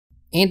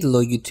And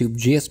hello YouTube,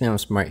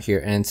 GSmanimsmart here,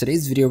 and in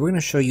today's video we're going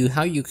to show you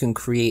how you can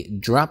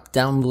create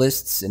drop-down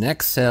lists in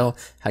Excel,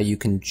 how you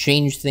can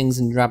change things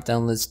in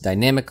drop-down lists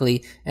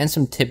dynamically, and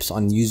some tips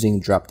on using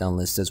drop-down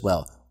lists as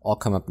well. All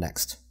come up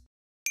next.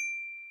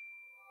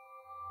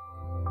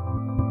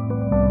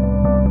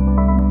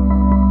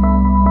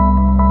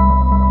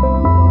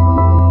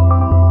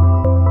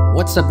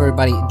 What's up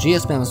everybody,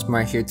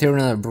 GSmanimsmart here, today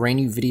with another brand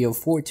new video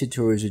for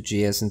tutorials with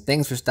GS, and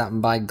thanks for stopping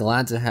by.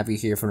 Glad to have you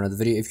here for another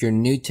video. If you're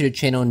new to the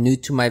channel, new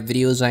to my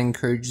videos, I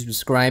encourage you to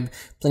subscribe.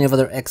 Plenty of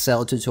other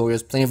Excel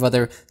tutorials, plenty of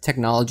other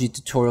technology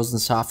tutorials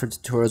and software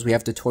tutorials. We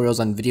have tutorials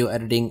on video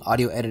editing,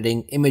 audio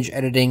editing, image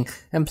editing,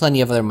 and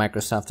plenty of other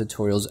Microsoft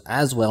tutorials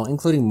as well,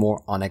 including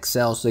more on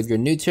Excel. So if you're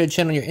new to the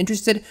channel and you're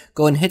interested,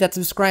 go and hit that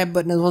subscribe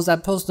button as well as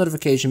that post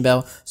notification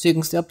bell so you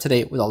can stay up to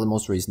date with all the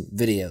most recent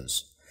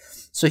videos.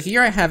 So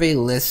here I have a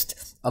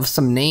list of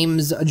some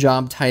names, a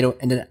job title,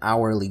 and an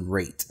hourly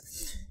rate.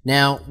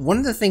 Now, one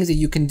of the things that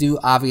you can do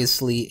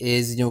obviously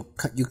is, you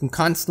can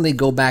constantly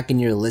go back in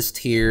your list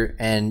here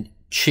and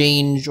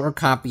change or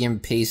copy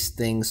and paste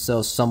things.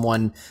 So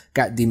someone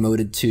got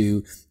demoted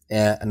to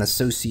an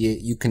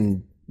associate, you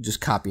can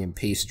just copy and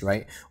paste,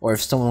 right? Or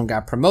if someone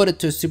got promoted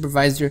to a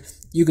supervisor,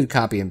 you could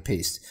copy and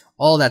paste.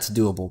 All that's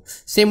doable.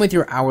 Same with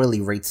your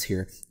hourly rates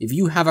here. If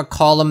you have a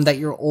column that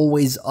you're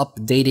always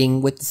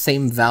updating with the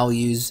same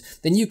values,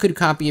 then you could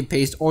copy and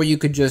paste, or you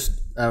could just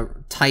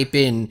type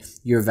in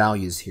your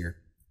values here.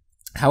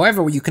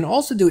 However, what you can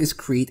also do is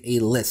create a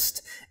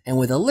list. And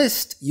with a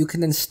list, you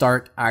can then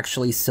start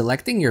actually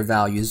selecting your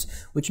values,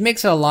 which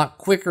makes it a lot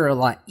quicker, a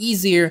lot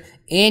easier,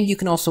 and you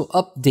can also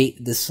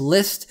update this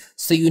list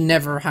so you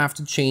never have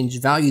to change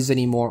values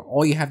anymore.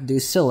 All you have to do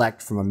is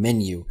select from a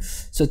menu.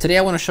 So today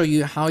I want to show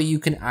you how you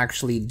can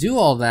actually do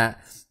all that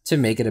to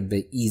make it a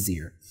bit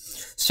easier.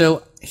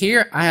 So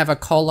here I have a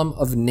column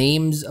of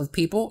names of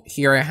people.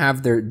 Here I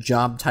have their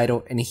job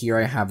title, and here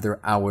I have their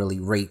hourly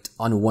rate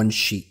on one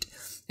sheet.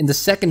 In the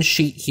second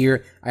sheet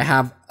here, I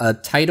have a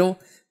title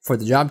for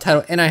the job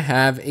title, and I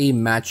have a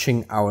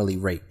matching hourly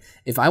rate.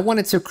 If I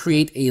wanted to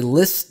create a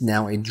list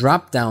now, a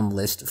drop-down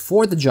list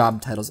for the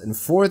job titles and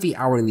for the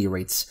hourly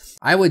rates,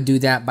 I would do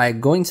that by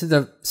going to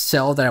the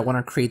cell that I want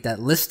to create that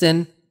list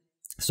in.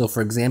 So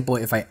for example,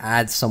 if I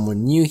add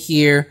someone new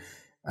here,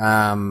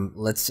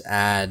 let's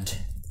add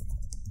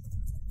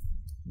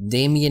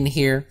Damien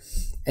here.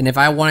 And if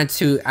I wanted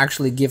to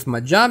actually give him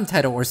a job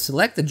title or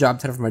select the job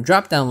title from a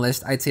drop-down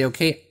list, I'd say,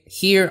 okay,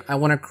 here I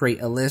want to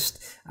create a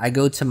list. I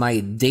go to my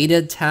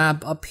data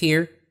tab up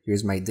here.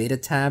 Here's my data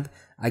tab.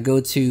 I go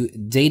to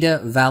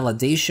data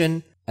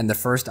validation, and the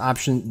first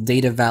option,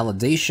 data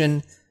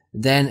validation.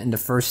 Then in the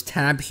first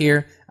tab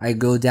here, I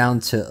go down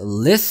to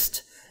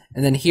list.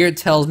 And then here it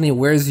tells me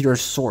where's your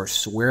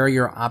source, where are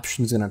your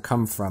options going to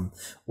come from.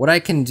 What I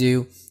can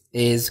do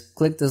is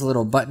click this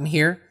little button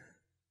here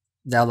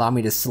that allow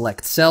me to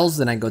select cells.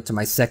 Then I go to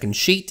my second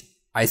sheet.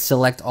 I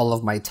select all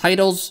of my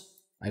titles.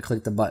 I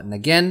click the button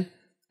again,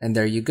 and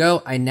there you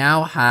go. I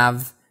now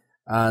have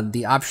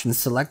the option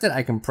selected.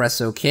 I can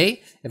press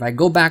OK. If I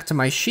go back to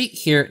my sheet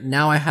here,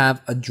 now I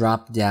have a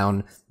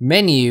drop-down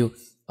menu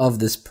of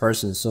this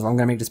person. So if I'm going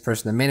to make this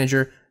person a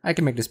manager, I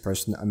can make this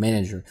person a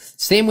manager.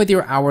 Same with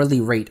your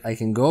hourly rate. I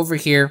can go over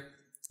here.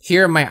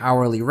 Here are my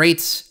hourly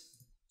rates.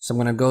 So I'm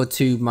going to go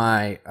to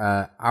my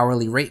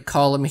hourly rate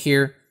column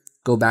here.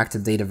 Go back to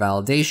data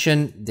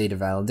validation,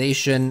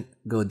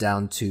 go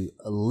down to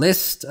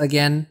list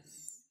again,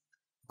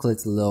 click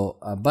the little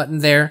button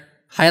there,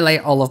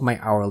 highlight all of my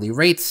hourly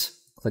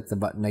rates, click the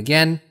button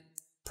again,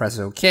 press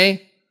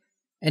OK,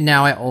 and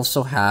now I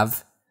also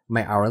have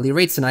my hourly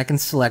rates, and I can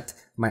select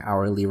my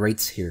hourly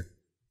rates here.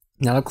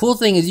 Now the cool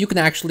thing is you can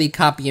actually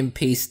copy and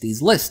paste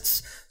these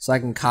lists. So I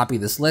can copy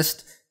this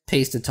list,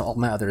 paste it to all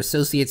my other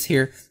associates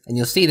here, and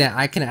you'll see that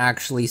I can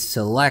actually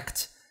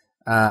select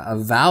a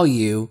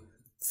value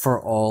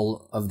for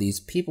all of these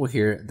people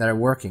here that are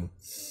working.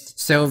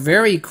 So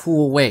very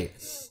cool way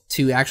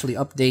to actually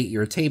update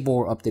your table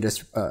or update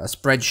a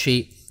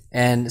spreadsheet.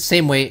 And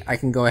same way, I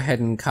can go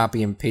ahead and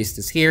copy and paste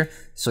this here.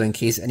 So in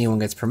case anyone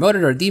gets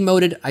promoted or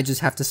demoted, I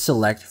just have to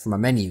select from a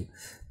menu.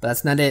 But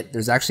that's not it.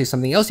 There's actually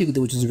something else you can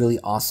do, which is really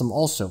awesome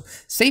also.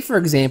 Say, for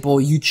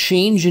example, you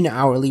change an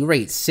hourly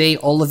rate. Say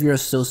all of your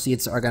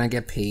associates are going to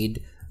get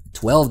paid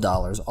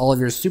 $12. All of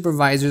your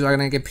supervisors are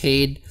going to get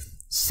paid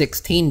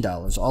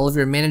 $16. All of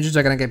your managers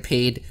are going to get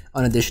paid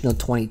an additional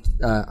 $2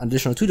 or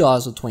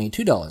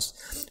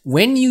 $22.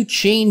 When you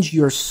change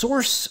your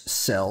source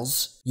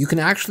cells, you can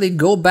actually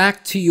go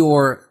back to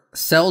your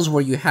cells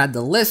where you had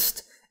the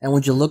list, and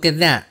when you look at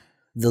that,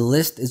 the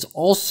list is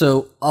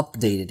also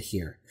updated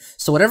here.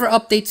 So whatever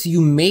updates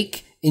you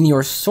make in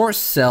your source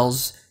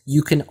cells,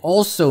 you can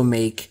also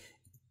make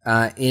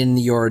in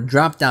your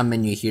drop-down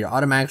menu here.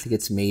 Automatically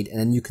gets made, and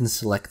then you can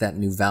select that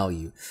new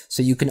value.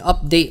 So you can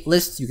update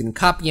lists, you can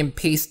copy and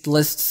paste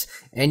lists,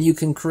 and you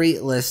can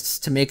create lists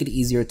to make it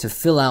easier to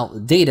fill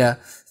out data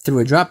through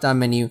a drop-down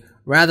menu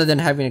rather than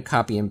having to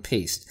copy and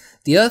paste.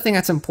 The other thing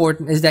that's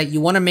important is that you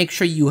want to make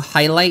sure you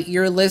highlight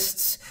your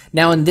lists.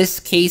 Now in this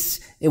case,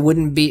 it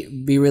wouldn't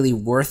be really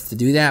worth to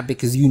do that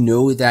because you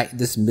know that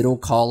this middle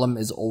column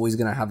is always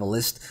going to have a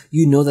list.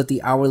 You know that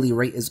the hourly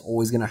rate is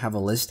always going to have a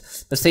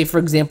list. But say for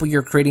example,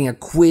 you're creating a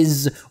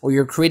quiz or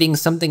you're creating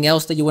something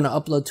else that you want to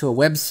upload to a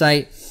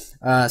website,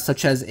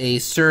 such as a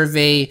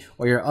survey,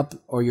 or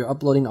you're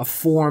uploading a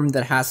form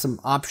that has some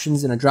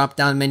options in a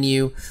drop-down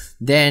menu,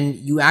 then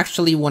you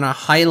actually want to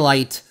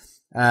highlight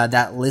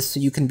that list so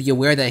you can be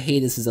aware that, hey,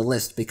 this is a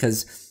list,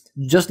 because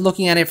just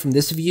looking at it from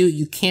this view,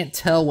 you can't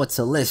tell what's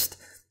a list.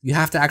 You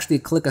have to actually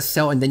click a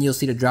cell and then you'll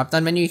see the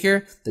drop-down menu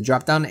here, the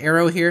drop-down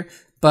arrow here,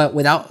 but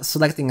without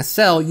selecting a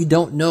cell, you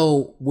don't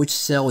know which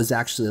cell is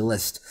actually a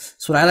list.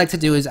 So what I like to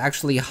do is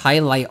actually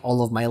highlight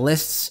all of my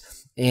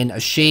lists in a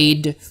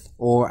shade,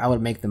 or I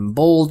would make them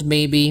bold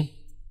maybe,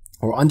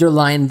 or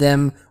underline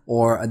them,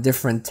 or a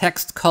different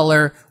text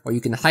color, or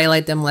you can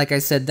highlight them like I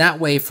said. That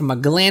way, from a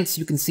glance,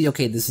 you can see,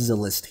 okay, this is a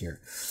list here.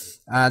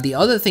 The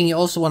other thing you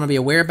also want to be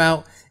aware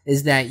about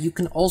is that you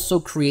can also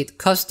create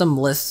custom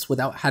lists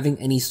without having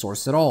any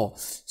source at all.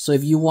 So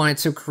if you wanted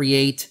to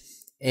create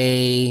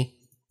a,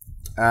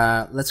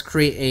 let's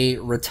create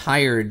a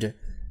retired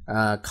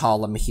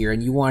column here,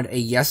 and you want a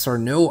yes or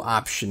no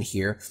option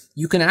here,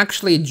 you can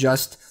actually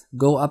just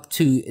go up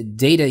to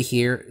data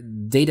here,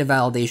 data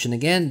validation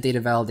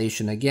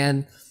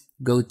again,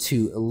 go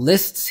to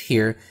lists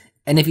here,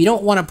 and if you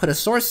don't want to put a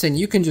source in,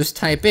 you can just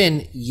type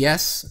in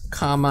yes,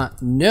 comma,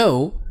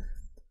 no,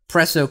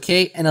 press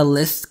OK, and a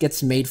list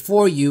gets made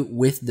for you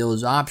with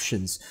those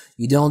options.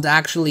 You don't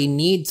actually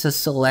need to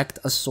select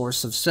a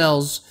source of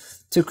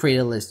cells to create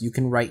a list. You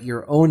can write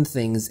your own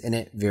things in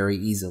it very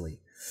easily.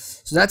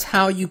 So that's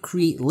how you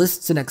create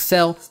lists in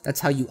Excel, that's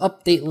how you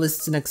update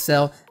lists in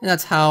Excel, and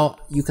that's how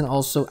you can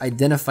also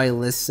identify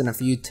lists, and a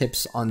few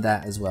tips on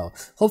that as well.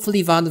 Hopefully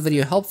you found the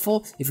video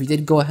helpful. If you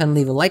did, go ahead and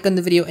leave a like on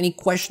the video. Any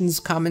questions,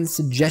 comments,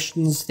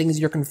 suggestions,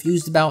 things you're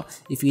confused about,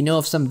 if you know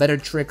of some better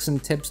tricks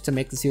and tips to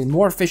make this even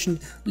more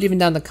efficient, leave them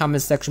down in the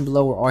comments section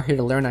below. We're all here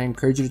to learn. I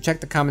encourage you to check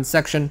the comments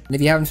section. And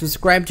if you haven't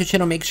subscribed to the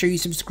channel, make sure you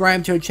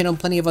subscribe to our channel.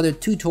 Plenty of other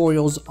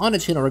tutorials on the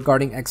channel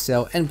regarding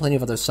Excel and plenty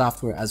of other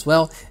software as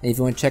well. And if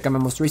you want to check out my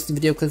most recent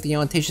video, click the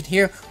annotation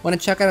here. Want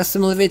to check out a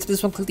similar video to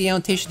this one, click the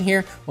annotation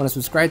here. Want to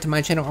subscribe to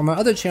my channel or my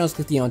other channels,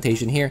 click the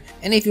annotation here.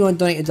 And if you want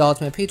to donate $1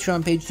 to my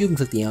Patreon page, you can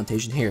click the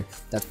annotation here.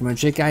 That's pretty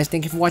much it, guys.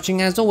 Thank you for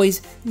watching as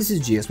always. This is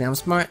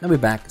GSmanimsmart, and I'll be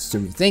back as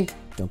soon as you think.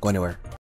 Don't go anywhere.